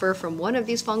suffer from one of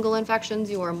these fungal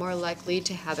infections, you are more likely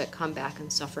to have it come back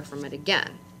and suffer from it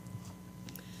again.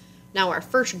 Now, our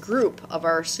first group of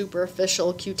our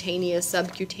superficial, cutaneous,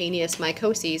 subcutaneous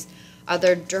mycoses are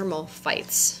their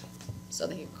dermophytes. So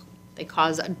they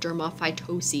cause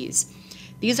dermophytoses.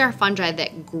 These are fungi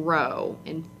that grow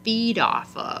and feed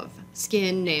off of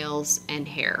skin, nails, and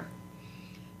hair.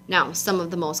 Now, some of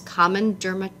the most common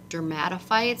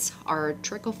dermatophytes are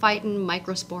trichophyton,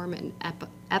 microsporum, and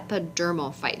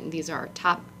epidermophyton. These are our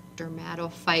top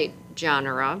dermatophyte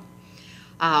genera.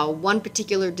 One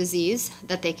particular disease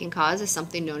that they can cause is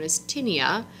something known as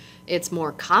tinea. It's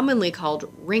more commonly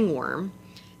called ringworm.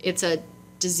 It's a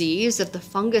disease that the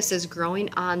fungus is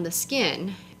growing on the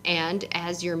skin, and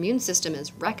as your immune system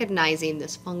is recognizing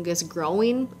this fungus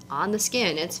growing on the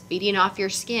skin, it's feeding off your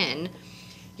skin,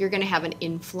 you're going to have an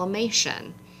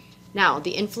inflammation. Now,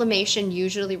 the inflammation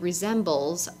usually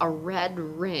resembles a red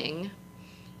ring,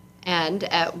 and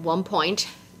at one point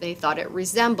they thought it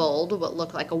resembled what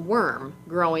looked like a worm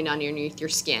growing underneath your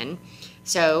skin,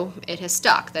 so it has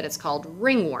stuck that it's called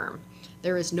ringworm.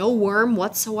 There is no worm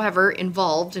whatsoever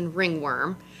involved in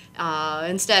ringworm.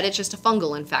 Instead, it's just a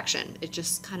fungal infection. It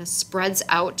just kind of spreads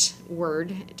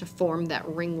outward to form that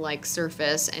ring-like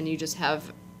surface, and you just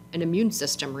have an immune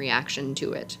system reaction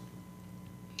to it.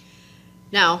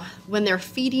 Now, when they're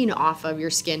feeding off of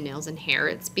your skin, nails, and hair,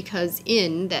 it's because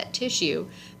in that tissue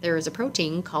there is a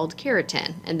protein called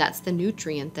keratin, and that's the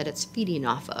nutrient that it's feeding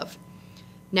off of.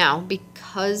 Now,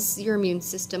 because your immune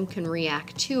system can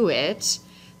react to it,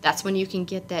 that's when you can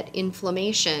get that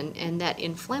inflammation, and that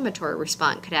inflammatory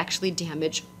response could actually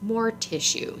damage more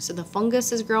tissue. So the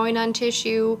fungus is growing on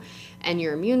tissue, and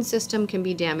your immune system can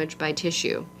be damaged by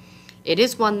tissue. It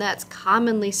is one that's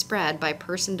commonly spread by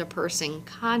person-to-person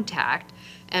contact,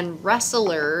 and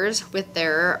wrestlers with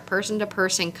their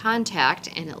person-to-person contact,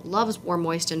 and it loves warm,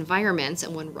 moist environments,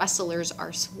 and when wrestlers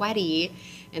are sweaty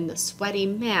in the sweaty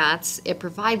mats, it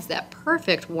provides that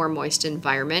perfect warm, moist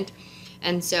environment.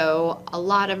 And so a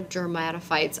lot of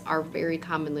dermatophytes are very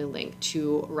commonly linked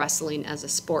to wrestling as a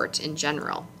sport in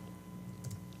general.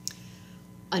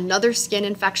 Another skin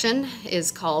infection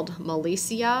is called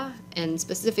malacia, and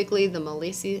specifically the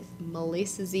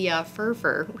Malassezia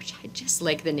furfur, which I just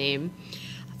like the name.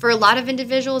 For a lot of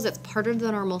individuals, it's part of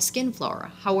the normal skin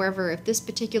flora. However, if this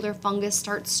particular fungus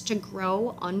starts to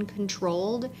grow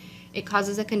uncontrolled, it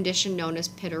causes a condition known as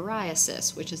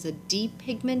pityriasis, which is a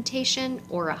depigmentation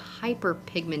or a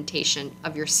hyperpigmentation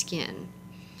of your skin.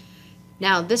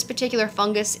 Now, this particular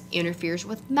fungus interferes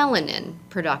with melanin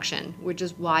production, which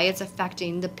is why it's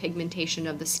affecting the pigmentation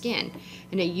of the skin.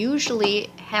 And it usually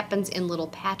happens in little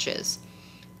patches.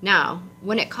 Now,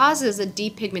 when it causes a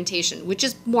depigmentation, which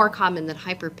is more common than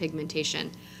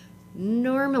hyperpigmentation,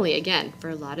 normally, again,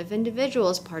 for a lot of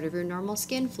individuals, part of your normal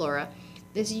skin flora,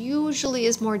 This usually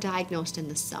is more diagnosed in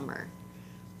the summer.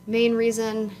 Main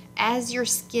reason, as your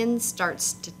skin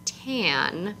starts to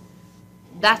tan,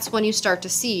 that's when you start to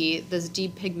see this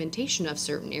depigmentation of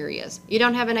certain areas. You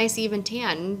don't have a nice even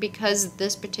tan because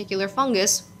this particular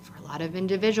fungus, for a lot of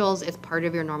individuals, it's part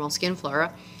of your normal skin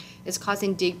flora, is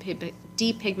causing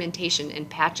depigmentation in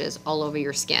patches all over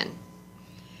your skin.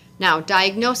 Now,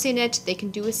 diagnosing it, they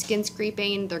can do a skin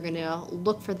scraping. They're going to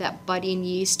look for that budding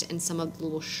yeast and some of the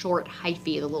little short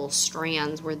hyphae, the little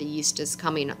strands where the yeast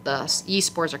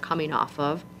spores are coming off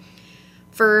of.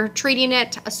 For treating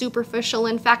it, a superficial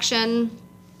infection,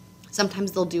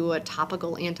 sometimes they'll do a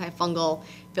topical antifungal.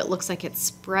 If it looks like it's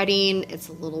spreading, it's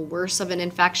a little worse of an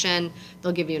infection,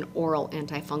 they'll give you an oral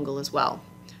antifungal as well.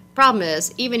 Problem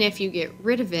is, even if you get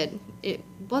rid of it, it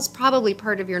was probably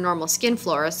part of your normal skin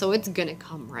flora, so it's going to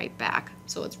come right back.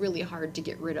 So it's really hard to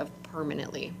get rid of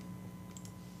permanently.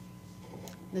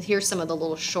 Here's some of the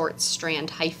little short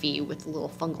strand hyphae with little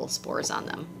fungal spores on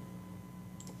them.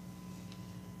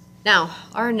 Now,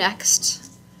 our next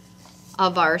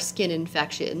of our skin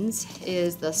infections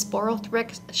is the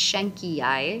Sporothrix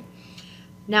schenkii.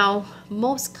 Now,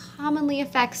 most commonly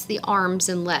affects the arms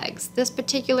and legs. This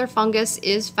particular fungus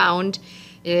is found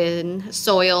in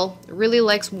soil, it really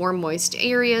likes warm, moist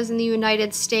areas in the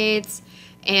United States,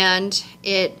 and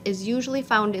it is usually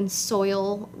found in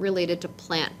soil related to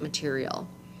plant material.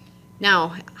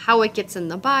 Now, how it gets in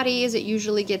the body is it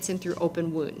usually gets in through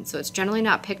open wounds, so it's generally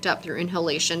not picked up through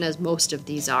inhalation as most of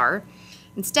these are.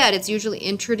 Instead, it's usually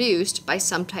introduced by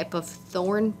some type of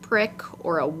thorn prick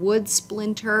or a wood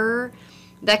splinter.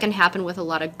 That can happen with a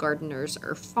lot of gardeners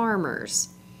or farmers.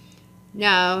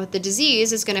 Now, the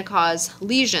disease is going to cause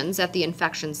lesions at the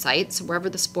infection site. So wherever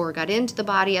the spore got into the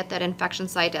body at that infection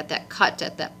site, at that cut,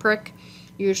 at that prick,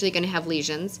 you're usually going to have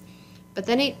lesions. But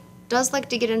then it does like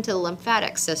to get into the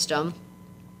lymphatic system,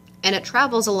 and it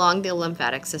travels along the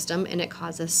lymphatic system, and it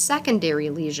causes secondary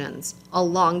lesions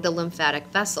along the lymphatic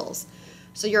vessels.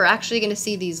 So you're actually going to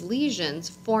see these lesions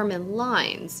form in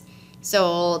lines.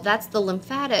 So that's the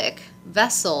lymphatic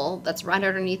vessel that's right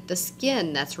underneath the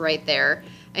skin that's right there,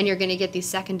 and you're going to get these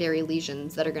secondary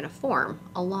lesions that are going to form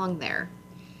along there.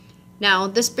 Now,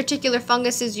 this particular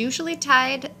fungus is usually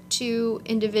tied to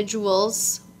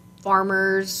individuals,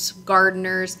 farmers,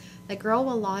 gardeners that grow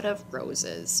a lot of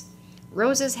roses.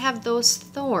 Roses have those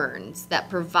thorns that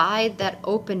provide that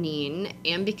opening,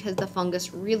 and because the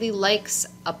fungus really likes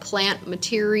a plant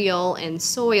material and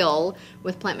soil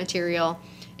with plant material,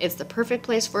 it's the perfect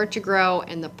place for it to grow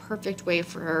and the perfect way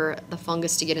for the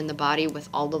fungus to get in the body with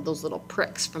all of those little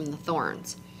pricks from the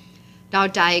thorns. Now,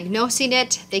 diagnosing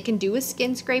it, they can do a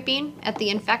skin scraping at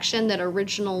the infection, that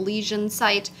original lesion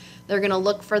site. They're going to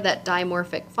look for that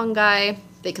dimorphic fungi.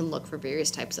 They can look for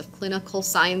various types of clinical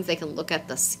signs. They can look at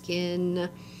the skin.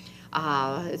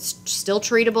 It's still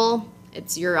treatable.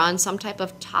 You're on some type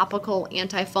of topical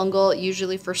antifungal,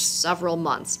 usually for several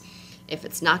months. If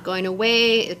it's not going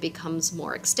away, it becomes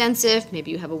more extensive.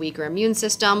 Maybe you have a weaker immune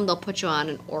system. They'll put you on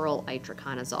an oral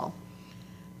itraconazole.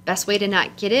 Best way to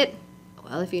not get it?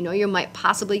 Well, if you know you might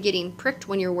possibly getting pricked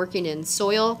when you're working in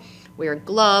soil, wear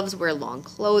gloves, wear long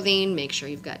clothing, make sure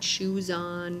you've got shoes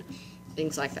on,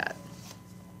 things like that.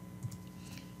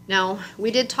 Now, we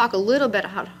did talk a little bit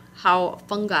about how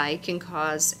fungi can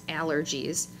cause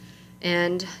allergies.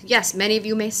 And yes, many of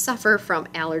you may suffer from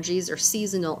allergies or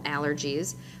seasonal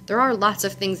allergies. There are lots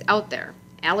of things out there.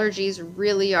 Allergies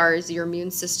really are your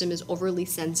immune system is overly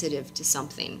sensitive to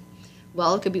something.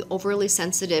 Well, it could be overly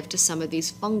sensitive to some of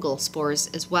these fungal spores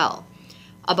as well.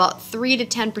 About 3 to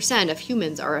 10% of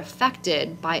humans are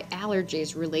affected by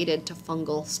allergies related to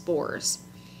fungal spores.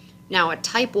 Now, a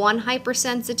type 1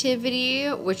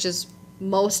 hypersensitivity, which is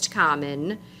most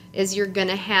common, is you're going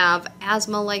to have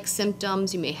asthma-like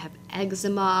symptoms. You may have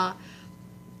eczema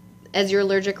as your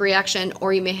allergic reaction,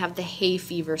 or you may have the hay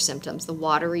fever symptoms, the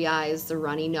watery eyes, the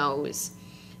runny nose.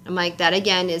 And like that,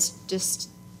 again, is just,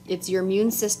 it's your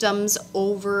immune system's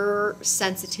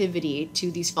oversensitivity to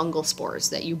these fungal spores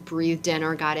that you breathed in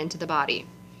or got into the body.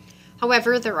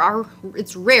 However,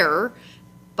 it's rare,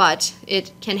 but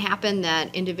it can happen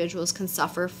that individuals can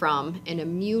suffer from an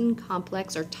immune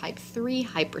complex or type 3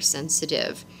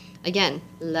 hypersensitive. Again,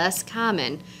 less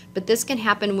common, but this can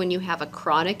happen when you have a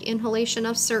chronic inhalation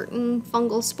of certain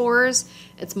fungal spores.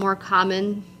 It's more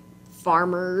common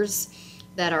farmers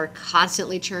that are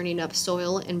constantly churning up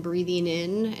soil and breathing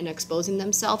in and exposing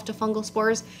themselves to fungal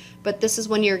spores. But this is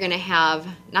when you're going to have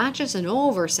not just an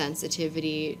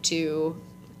oversensitivity to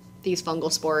these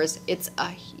fungal spores, it's a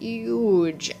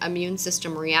huge immune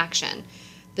system reaction.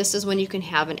 This is when you can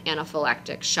have an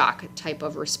anaphylactic shock type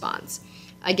of response.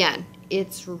 Again,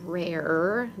 it's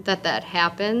rare that that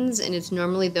happens, and it's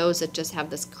normally those that just have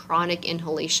this chronic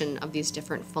inhalation of these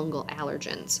different fungal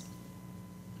allergens.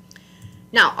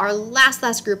 Now, our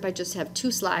last group, I just have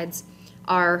 2 slides,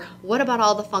 are what about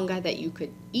all the fungi that you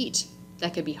could eat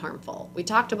that could be harmful? We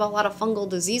talked about a lot of fungal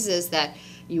diseases that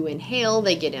you inhale,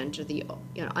 they get into the,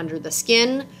 under the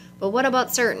skin, but what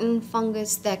about certain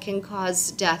fungus that can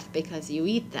cause death because you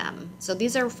eat them? So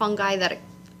these are fungi that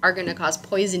are going to cause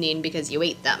poisoning because you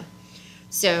ate them.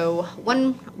 So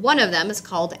one of them is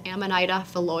called Amanita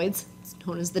phalloides. It's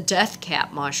known as the death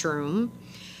cap mushroom.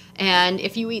 And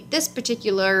if you eat this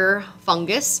particular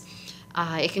fungus,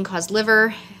 it can cause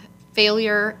liver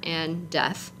failure and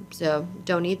death. So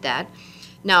don't eat that.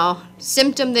 Now,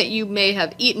 symptom that you may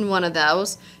have eaten one of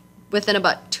those, within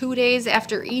about 2 days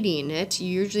after eating it,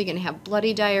 you're usually going to have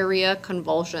bloody diarrhea,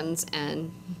 convulsions,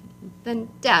 and then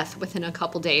death within a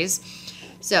couple days.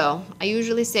 So I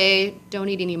usually say don't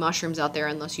eat any mushrooms out there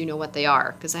unless you know what they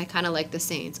are, because I kind of like the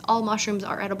sayings, all mushrooms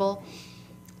are edible,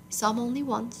 some only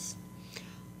once.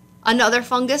 Another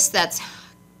fungus that's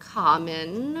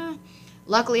common,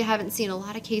 luckily I haven't seen a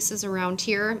lot of cases around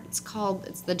here, it's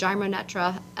the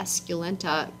Gyronetra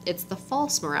esculenta. It's the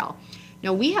false morel.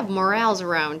 Now we have morels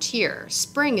around here.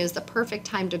 Spring is the perfect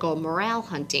time to go morel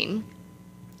hunting.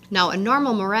 Now a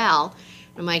normal morel,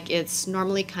 it's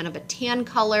normally kind of a tan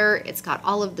color, it's got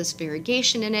all of this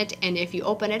variegation in it, and if you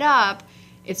open it up,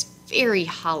 it's very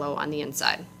hollow on the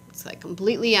inside. It's like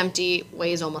completely empty,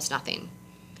 weighs almost nothing.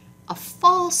 A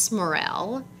false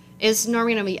morel is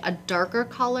normally going to be a darker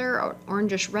color or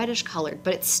orangish reddish colored,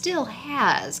 but it still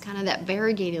has kind of that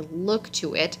variegated look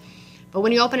to it. But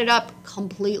when you open it up,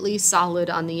 completely solid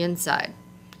on the inside.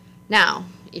 Now,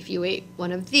 if you ate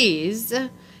one of these,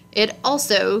 it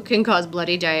also can cause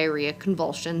bloody diarrhea,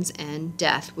 convulsions, and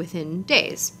death within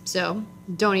days. So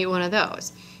don't eat one of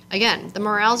those. Again, the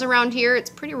morels around here, it's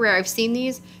pretty rare. I've seen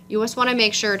these. You just want to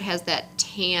make sure it has that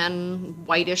tan,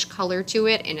 whitish color to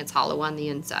it, and it's hollow on the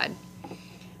inside.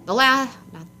 The last,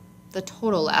 not the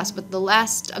total last, but the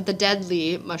last of the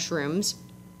deadly mushrooms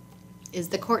is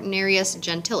the Cortinarius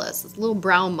gentilis. It's little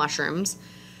brown mushrooms.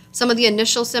 Some of the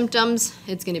initial symptoms,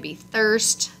 it's going to be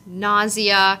thirst,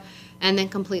 nausea, and then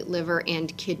complete liver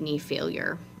and kidney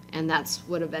failure. And that's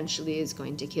what eventually is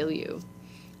going to kill you.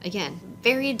 Again,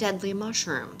 very deadly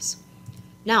mushrooms.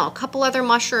 Now, a couple other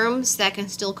mushrooms that can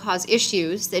still cause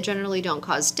issues. They generally don't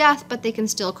cause death, but they can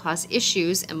still cause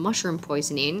issues and mushroom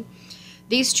poisoning.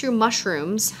 These 2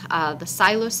 mushrooms, the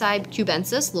Psilocybe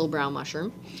cubensis, little brown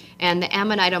mushroom, and the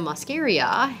Amanita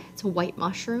muscaria, it's a white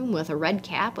mushroom with a red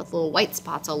cap with little white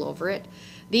spots all over it.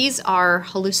 These are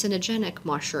hallucinogenic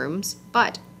mushrooms,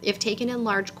 but if taken in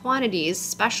large quantities,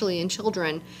 especially in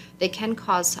children, they can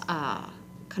cause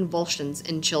convulsions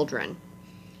in children.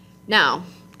 Now,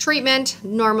 treatment,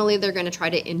 normally they're going to try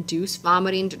to induce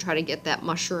vomiting to try to get that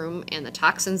mushroom and the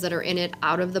toxins that are in it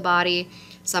out of the body.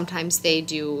 Sometimes they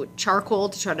do charcoal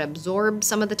to try to absorb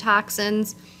some of the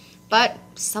toxins, but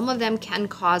some of them can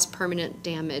cause permanent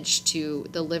damage to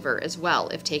the liver as well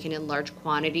if taken in large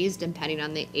quantities, depending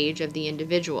on the age of the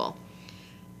individual.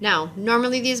 Now,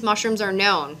 normally these mushrooms are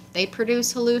known. They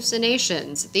produce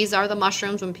hallucinations. These are the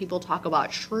mushrooms when people talk about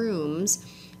shrooms.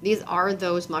 These are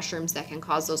those mushrooms that can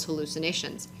cause those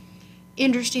hallucinations.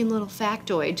 Interesting little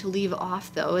factoid to leave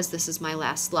off though, as this is my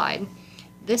last slide.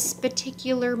 This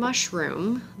particular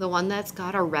mushroom, the one that's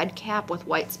got a red cap with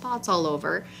white spots all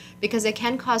over, because it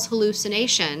can cause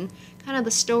hallucination, kind of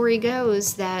the story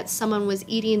goes that someone was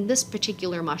eating this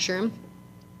particular mushroom,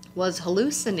 was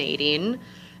hallucinating,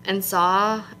 and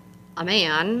saw a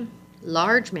man,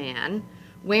 large man,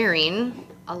 wearing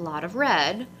a lot of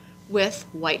red with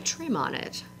white trim on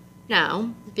it.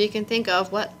 Now, if you can think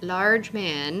of what large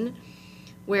man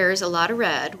wears a lot of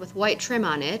red with white trim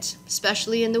on it,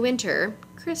 especially in the winter,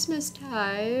 Christmas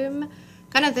time,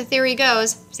 kind of the theory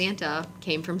goes, Santa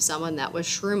came from someone that was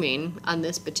shrooming on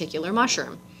this particular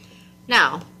mushroom.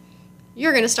 Now,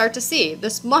 you're going to start to see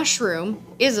this mushroom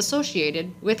is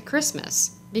associated with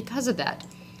Christmas because of that.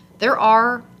 There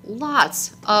are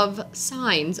lots of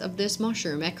signs of this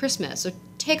mushroom at Christmas. So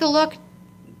take a look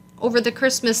over the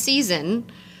Christmas season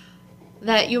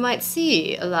that you might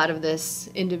see a lot of this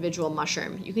individual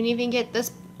mushroom. You can even get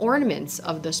this ornaments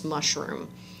of this mushroom.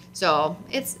 So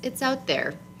it's out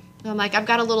there. So I've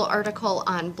got a little article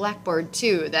on Blackboard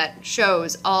too that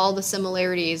shows all the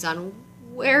similarities on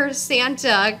where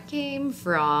Santa came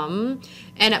from,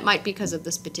 and it might be because of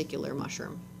this particular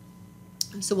mushroom.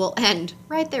 So we'll end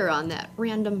right there on that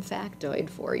random factoid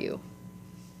for you.